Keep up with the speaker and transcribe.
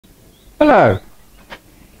Hello.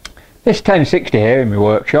 This 1060 here in my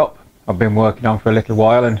workshop I've been working on for a little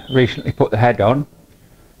while and recently put the head on,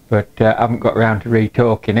 but I haven't got around to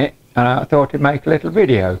retorquing it, and I thought I'd make a little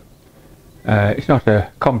video. It's not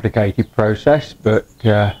a complicated process, but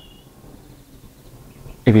if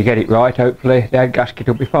you get it right, hopefully the head gasket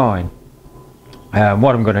will be fine.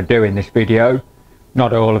 What I'm going to do in this video,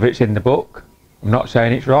 not all of it's in the book. I'm not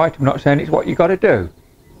saying it's right, I'm not saying it's what you got to do.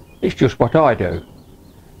 It's just what I do.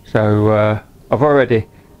 So I've already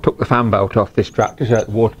took the fan belt off this tractor so that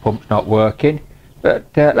the water pump's not working, but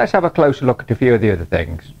let's have a closer look at a few of the other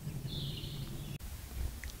things.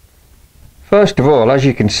 First of all, as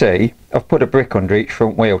you can see, I've put a brick under each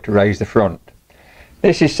front wheel to raise the front.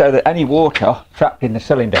 This is so that any water trapped in the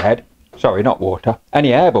cylinder head, sorry, not water,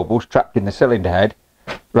 any air bubbles trapped in the cylinder head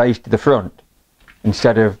raised to the front,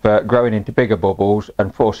 instead of growing into bigger bubbles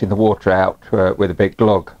and forcing the water out with a big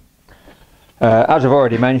glug. As I've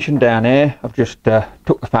already mentioned, down here I've just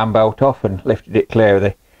took the fan belt off and lifted it clear of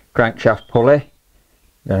the crankshaft pulley.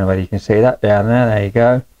 Don't know whether you can see that down there you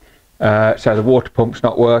go. So the water pump's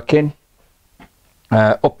not working.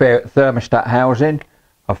 Up here at the thermostat housing,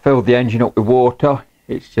 I've filled the engine up with water.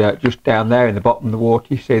 It's just down there in the bottom of the water,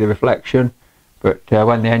 you see the reflection, but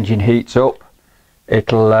when the engine heats up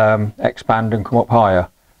it'll expand and come up higher.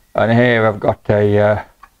 And here I've got a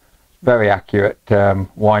very accurate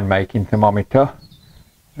wine making thermometer.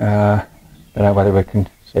 Don't know whether we can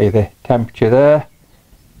see the temperature there.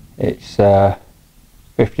 It's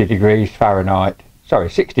 50 degrees Fahrenheit, sorry,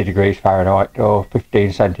 60 degrees Fahrenheit, or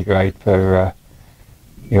 15 centigrade for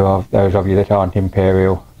those of you that aren't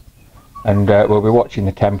imperial. And we'll be watching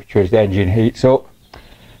the temperature as the engine heats up.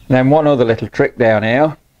 And then one other little trick down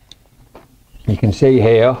here, you can see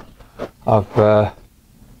here I've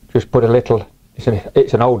just put a little,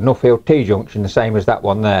 it's an old Nuffield T-junction, the same as that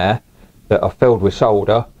one there, that I've filled with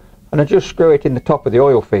solder, and I just screw it in the top of the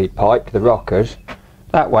oil feed pipe to the rockers.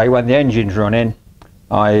 That way when the engine's running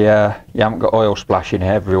you haven't got oil splashing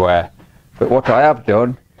everywhere. But what I have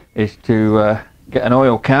done is to get an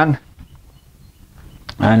oil can,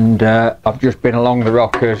 and I've just been along the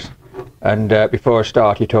rockers, and before I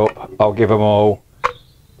start it up I'll give them all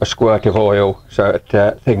a squirt of oil so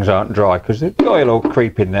that things aren't dry, because the oil will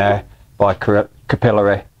creep in there by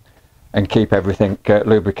capillary and keep everything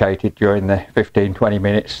lubricated during the 15-20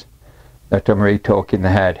 minutes that I'm retorquing the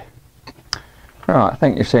head. Right, I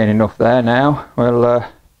think you've seen enough there now. We'll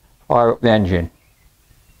fire up the engine.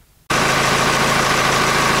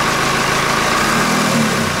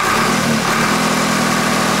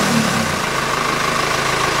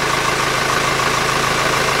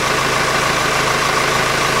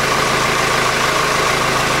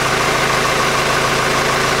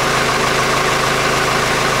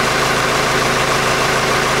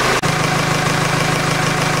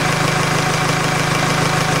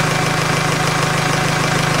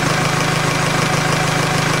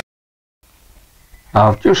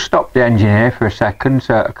 I've just stopped the engine here for a second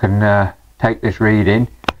so I can take this reading.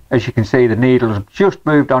 As you can see, the needles have just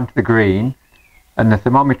moved onto the green, and the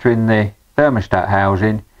thermometer in the thermostat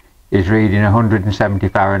housing is reading 170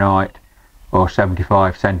 Fahrenheit or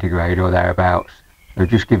 75 centigrade or thereabouts. It'll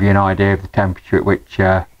just give you an idea of the temperature at which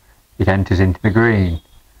it enters into the green.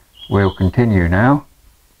 We'll continue now.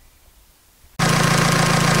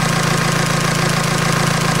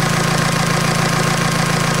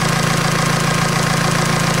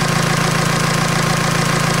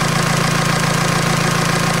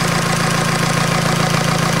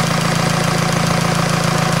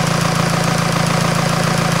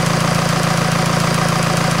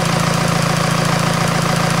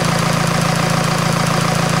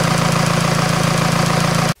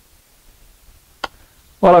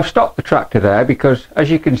 Well, I've stopped the tractor there because,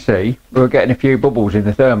 as you can see, we're getting a few bubbles in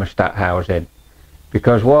the thermostat housing,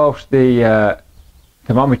 because whilst the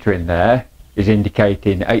thermometer in there is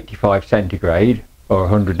indicating 85 centigrade or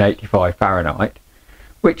 185 Fahrenheit,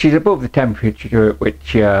 which is above the temperature at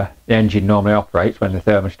which the engine normally operates when the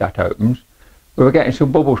thermostat opens, we were getting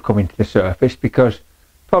some bubbles coming to the surface because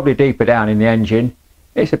probably deeper down in the engine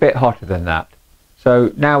it's a bit hotter than that.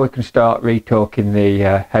 So now we can start retorquing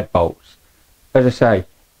the head bolts. As I say,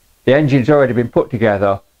 the engine's already been put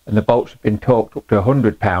together and the bolts have been torqued up to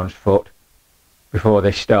 100 pounds-foot before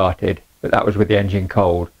they started, but that was with the engine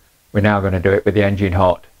cold. We're now going to do it with the engine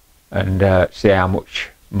hot and see how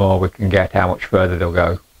much more we can get, how much further they'll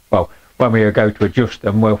go. Well, when we go to adjust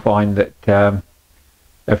them, we'll find that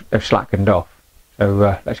they've slackened off.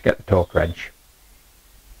 So let's get the torque wrench.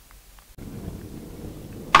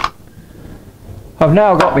 I've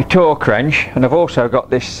now got my torque wrench, and I've also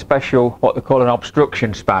got this special, what they call an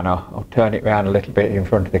obstruction spanner. I'll turn it around a little bit in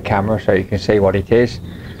front of the camera so you can see what it is.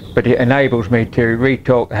 But it enables me to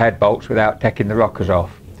retorque the head bolts without taking the rockers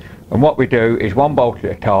off. And what we do is one bolt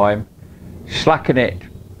at a time, slacken it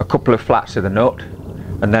a couple of flats of the nut,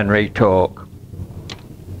 and then retorque.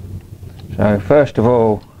 So first of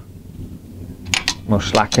all, we'll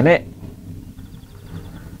slacken it.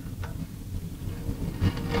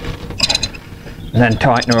 And then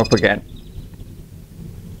tighten her up again.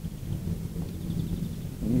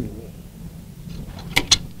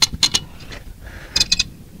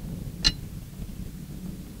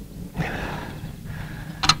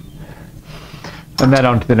 And then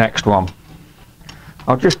on to the next one.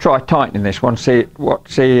 I'll just try tightening this one, see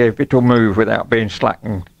if it'll move without being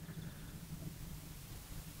slackened.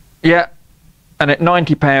 Yeah, and at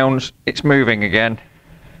 90 pounds it's moving again.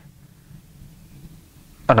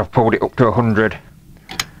 And I've pulled it up to 100.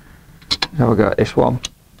 Now we've got this one.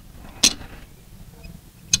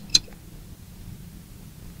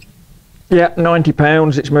 Yeah, 90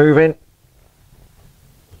 pounds it's moving.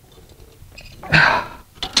 And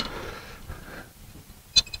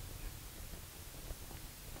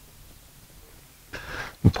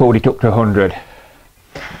pulled it up to 100.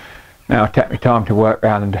 Now it'll take me time to work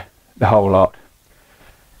around the whole lot.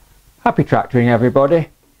 Happy tractoring, everybody.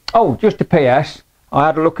 Oh, just a PS. I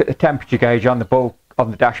had a look at the temperature gauge on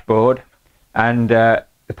the dashboard, and the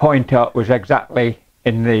pointer was exactly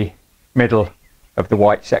in the middle of the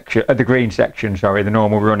white section, the green section, sorry, the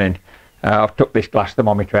normal running. I've took this glass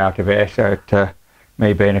thermometer out of here, so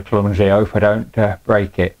me being a clumsy, I hope I don't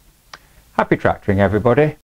break it. Happy tractoring, everybody.